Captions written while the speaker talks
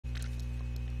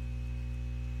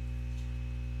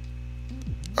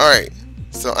Alright,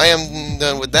 so I am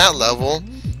done with that level.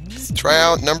 Let's try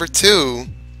out number 2.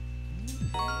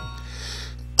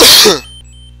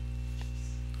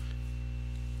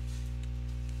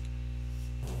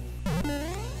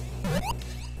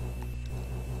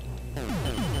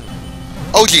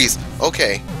 Oh jeez,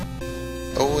 okay.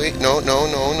 Oh wait, no.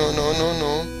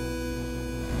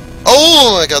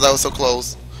 Oh my god, that was so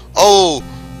close. Oh,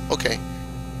 okay.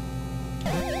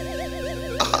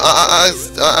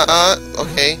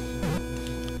 Okay.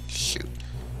 Shoot.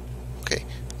 Okay.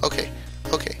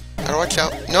 Gotta watch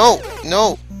out.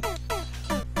 No.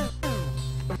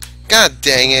 God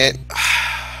dang it.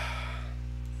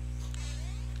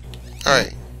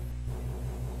 Alright.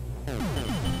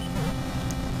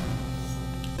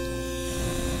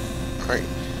 Alright.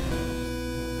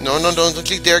 No, don't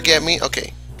you dare get me.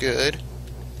 Okay, good.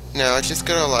 Now it's just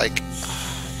gonna like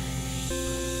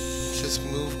just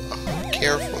move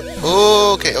carefully.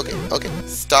 Oh, okay.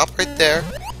 Stop right there.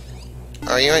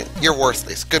 Alright, you're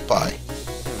worthless. Goodbye.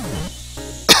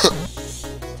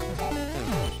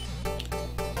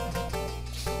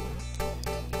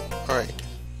 Alright.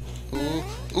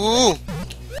 Ooh.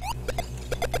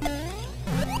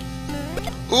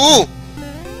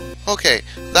 Okay,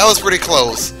 that was pretty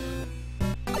close.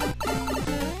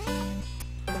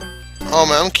 Oh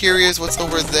man, I'm curious what's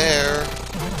over there.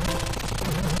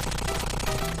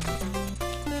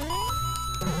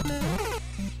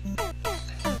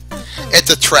 It's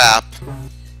a trap.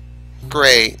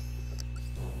 Great.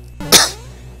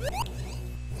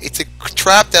 It's a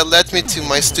trap that led me to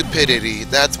my stupidity.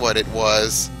 That's what it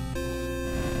was.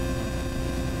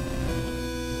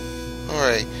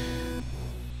 Alright.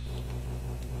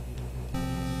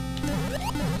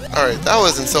 Alright, that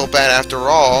wasn't so bad after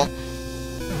all.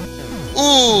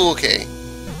 Ooh, okay.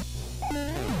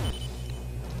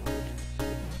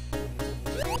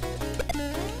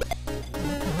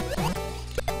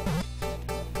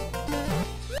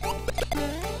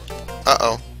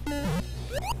 Uh-oh.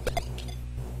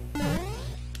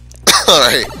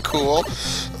 Alright, cool.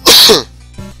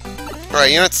 Alright,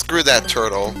 you know what? Screw that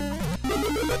turtle.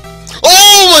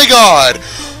 Oh my god!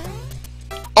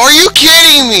 Are you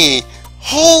kidding me?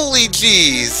 Holy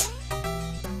jeez.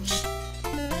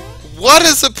 What a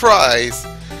surprise!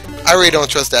 I really don't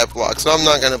trust that block, so I'm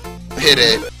not gonna hit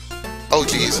it. Oh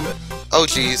jeez.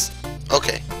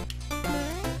 Okay.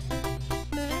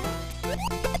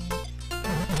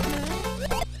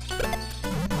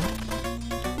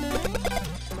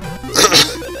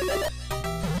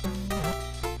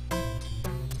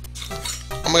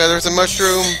 Oh my god, there's a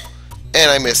mushroom,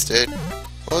 and I missed it.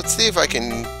 Well, let's see if I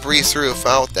can breeze through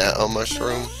without that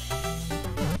mushroom.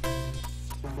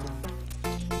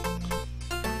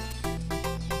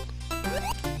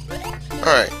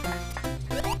 Alright.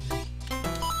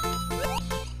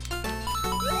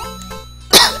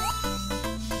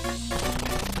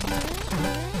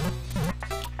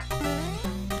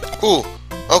 Ooh,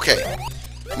 okay.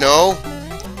 No.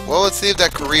 Well, let's see if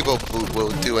that Karibo boot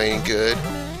will do any good.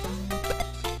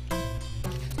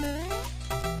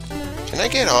 Can I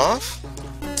get off?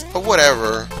 But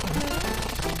whatever.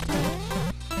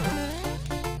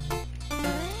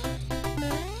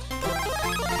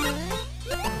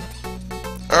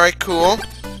 Alright, cool.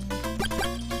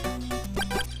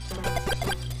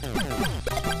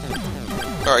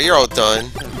 Alright, you're all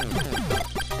done.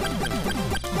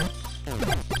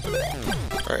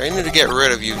 Alright, I need to get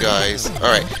rid of you guys.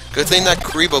 Alright, good thing that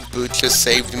Karibo boot just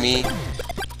saved me.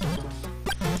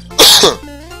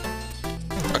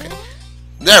 Okay,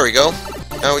 there we go.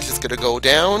 Now we're just gonna go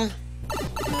down.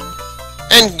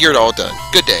 And you're all done.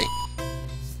 Good day.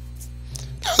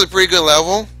 That was a pretty good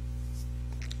level.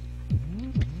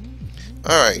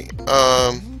 Alright,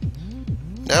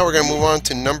 now we're gonna move on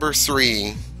to number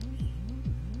 3.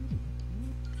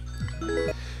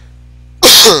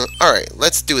 Alright,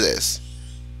 let's do this.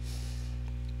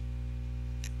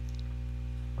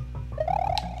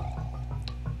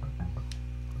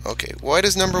 Okay, what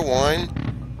is number 1?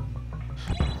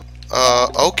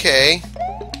 Okay.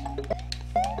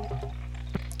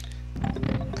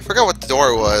 I forgot what the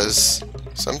door was,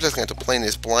 so I'm just gonna have to play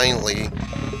this blindly.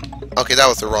 Okay, that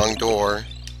was the wrong door.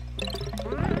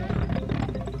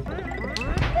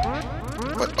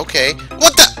 But, okay.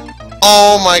 What the?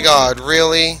 Oh my god,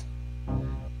 really?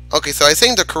 Okay, so I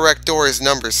think the correct door is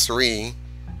number 3.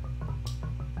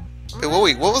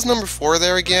 Wait, what was number 4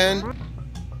 there again?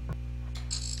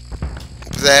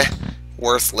 Bleh.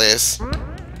 Worthless.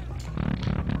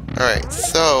 Alright,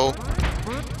 so...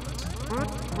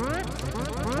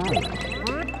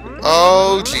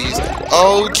 Oh, jeez.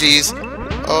 Oh, jeez.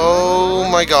 Oh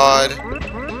my god.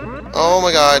 Oh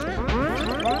my god.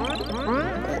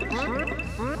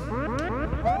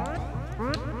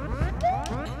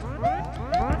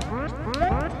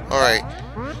 Alright.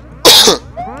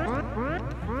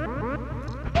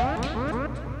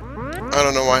 I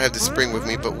don't know why I have the spring with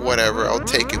me, but whatever. I'll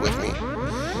take it with me.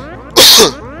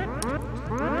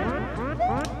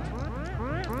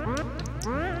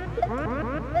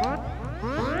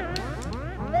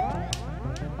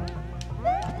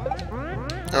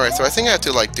 Alright, so I think I have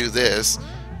to, like, do this.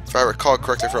 If I recall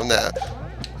correctly from that.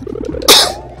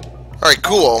 Alright,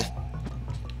 cool.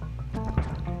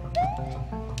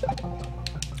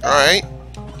 Alright.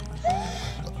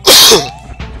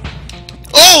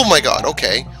 Oh my god,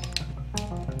 okay.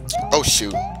 Oh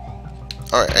shoot.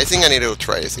 Alright, I think I need to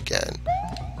try this again.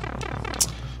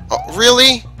 Oh,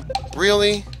 really?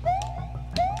 Really?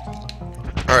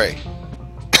 Alright.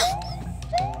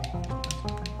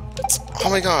 Oh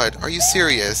my god, are you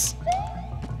serious?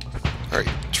 Alright,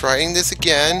 trying this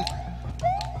again.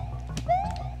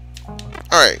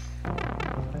 Alright.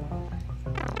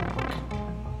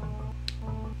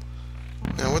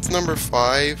 Now what's number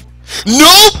 5?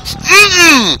 Nope!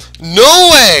 No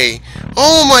way!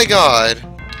 Oh my god!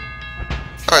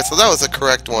 Alright, so that was the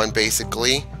correct one,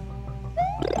 basically.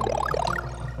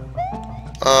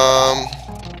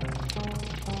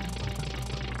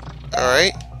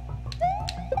 Alright.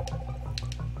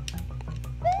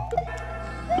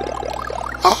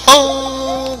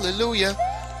 Hallelujah.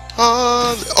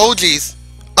 Oh, jeez.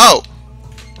 Oh!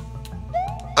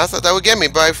 I thought that would get me,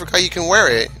 but I forgot you can wear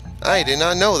it. I did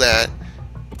not know that.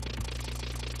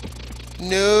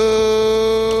 No!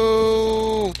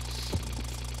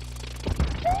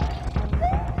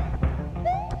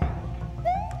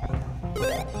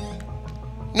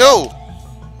 No!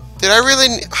 Did I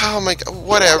really... Oh my god,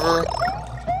 whatever.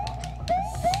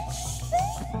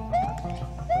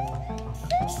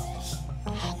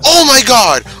 Oh my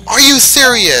god! Are you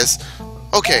serious?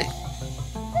 Okay.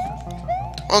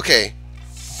 Okay.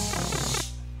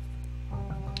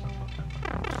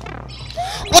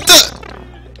 What the...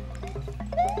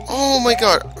 Oh my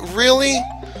god, really?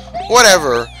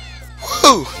 Whatever.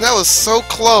 Whew, that was so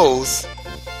close.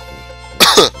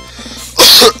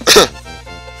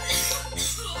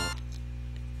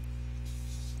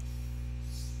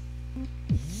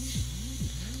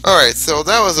 Alright, so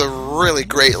that was a really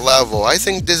great level. I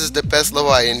think this is the best level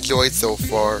I enjoyed so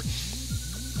far.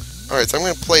 Alright, so I'm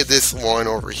going to play this one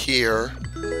over here.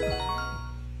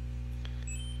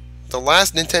 The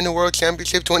last Nintendo World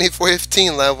Championship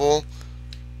 2015 level.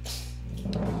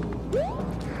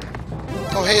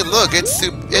 Oh hey, look, it's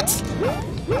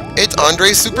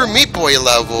Andre Super Meat Boy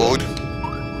leveled.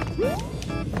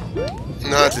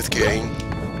 No, just kidding.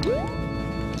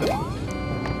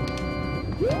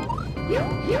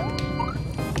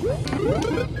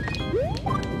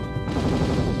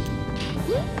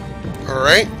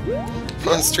 Alright.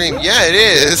 On stream. Yeah, it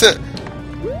is.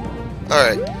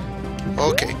 Alright.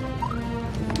 Okay.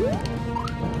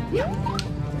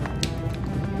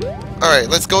 Alright,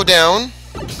 let's go down.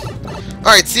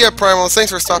 Alright, see ya, Primal.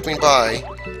 Thanks for stopping by.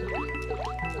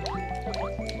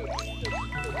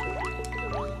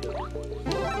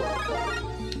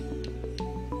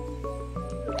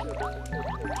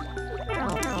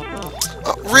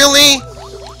 Really?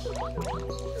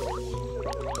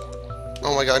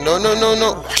 Oh my god, no, no, no,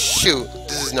 no. Shoot,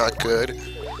 this is not good.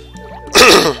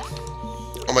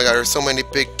 Oh my god, there's so many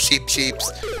big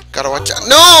cheeps. Gotta watch out.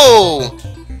 No!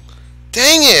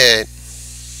 Dang it!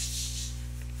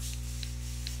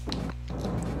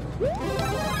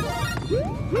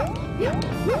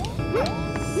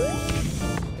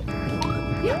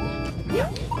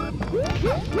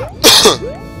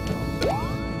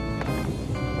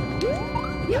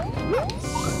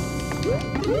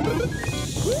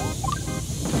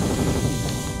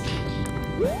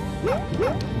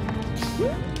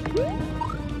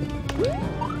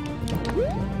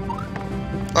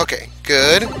 Okay,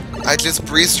 good. I just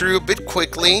breezed through a bit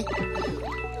quickly.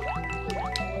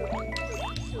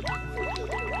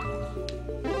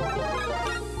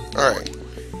 Alright.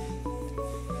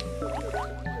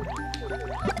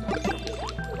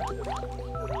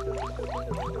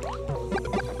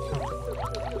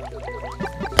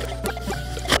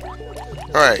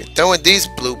 Alright, done with these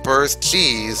bloopers.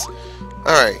 Jeez.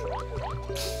 Alright.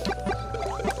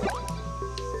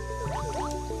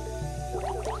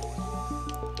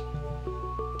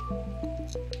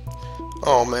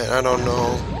 Oh man, I don't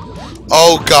know.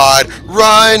 Oh god!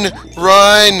 Run!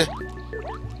 Run!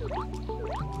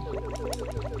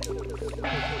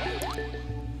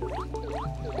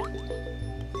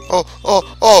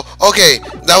 Oh, okay.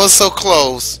 That was so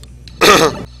close.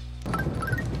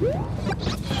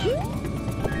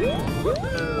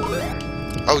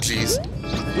 Oh jeez.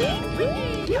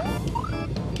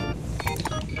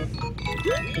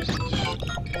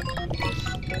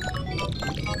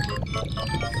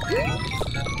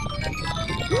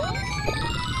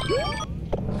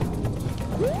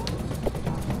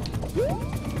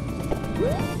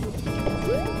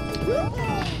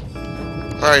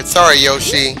 Alright, sorry,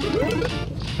 Yoshi.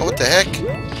 Oh, what the heck?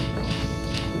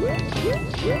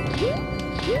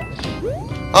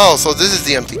 Oh, so this is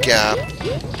the empty gap.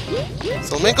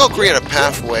 So let me go create a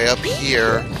pathway up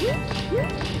here.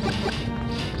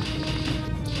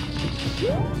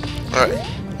 Alright.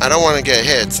 I don't want to get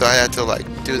hit, so I have to, like,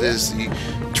 do this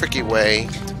tricky way.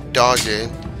 Dodge it.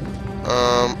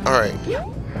 Alright.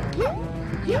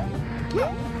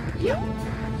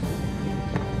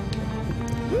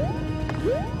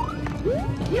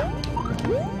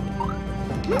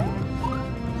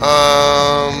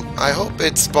 I hope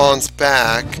it spawns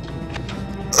back.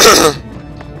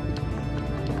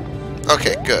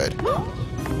 Okay, good.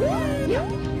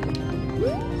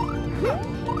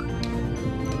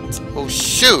 Oh,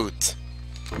 shoot!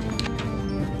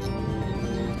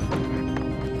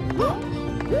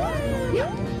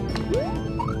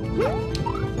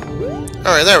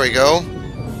 Alright, there we go.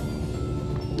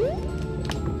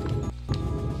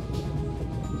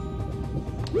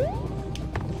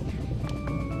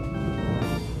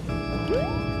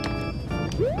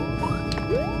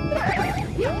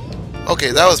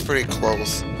 Okay, that was pretty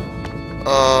close.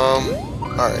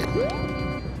 Alright.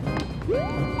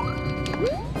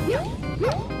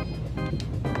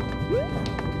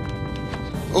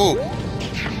 Ooh.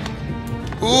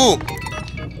 Ooh.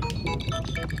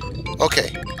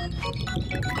 Okay.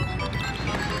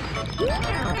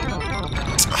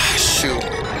 Ah, shoot.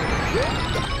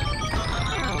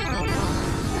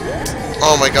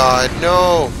 Oh my god,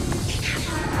 no.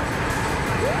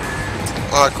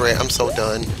 Oh, great, I'm so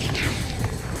done.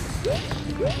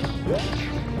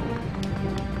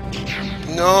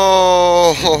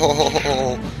 No!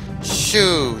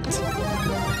 Shoot!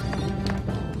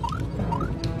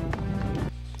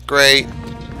 Great.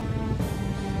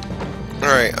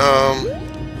 Alright,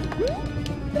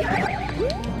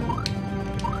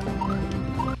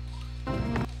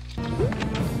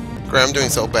 Great, I'm doing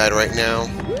so bad right now.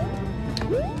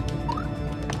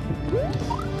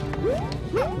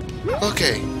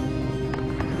 Okay.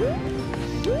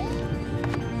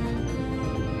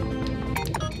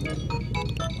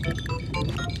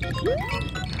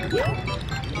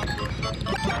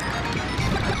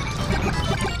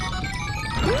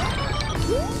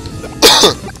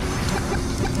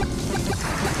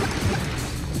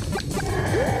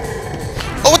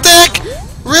 Oh, what the heck?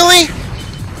 Really?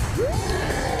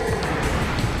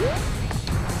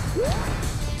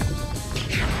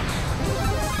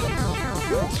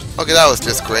 Okay, that was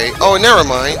just great. Oh, never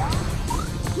mind.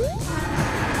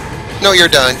 No, you're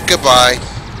done. Goodbye.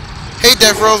 Hey,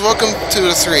 DevRose, welcome to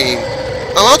the stream.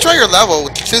 I'll try your level.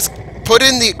 Just put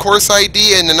in the course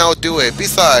ID and then I'll do it.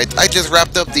 Besides, I just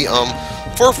wrapped up the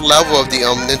 4th level of the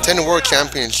Nintendo World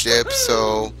Championship,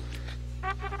 so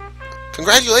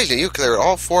congratulations, you cleared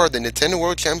all 4 of the Nintendo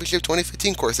World Championship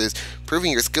 2015 courses,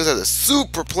 proving your skills as a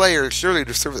super player. Surely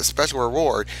deserve a special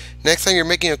reward. Next time you're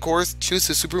making a course, choose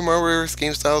the Super Mario Bros.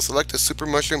 Game style, select the Super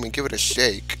Mushroom, and give it a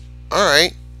shake.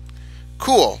 Alright.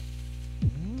 Cool.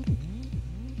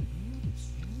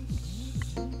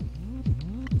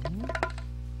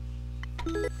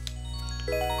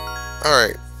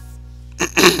 Alright.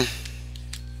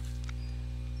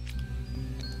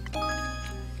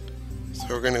 So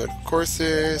we're going to go to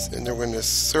courses, and then we're going to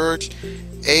search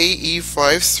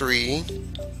AE53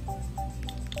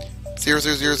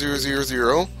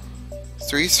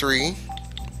 00000033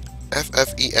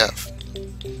 FFEF.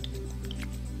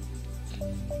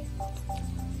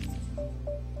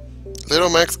 Little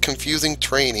Max confusing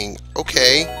training.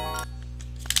 Okay.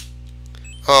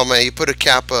 Oh man, you put a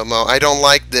kappa mo. I don't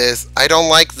like this. I don't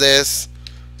like this.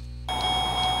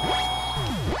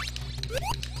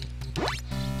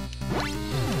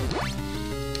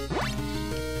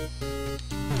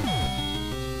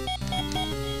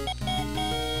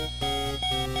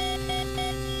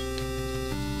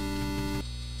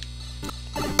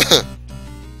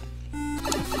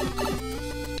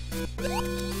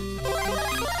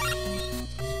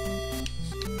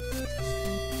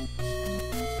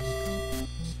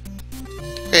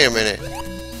 Wait a minute.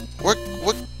 What?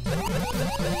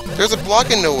 There's a block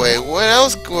in the way. What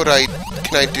else can I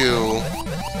do?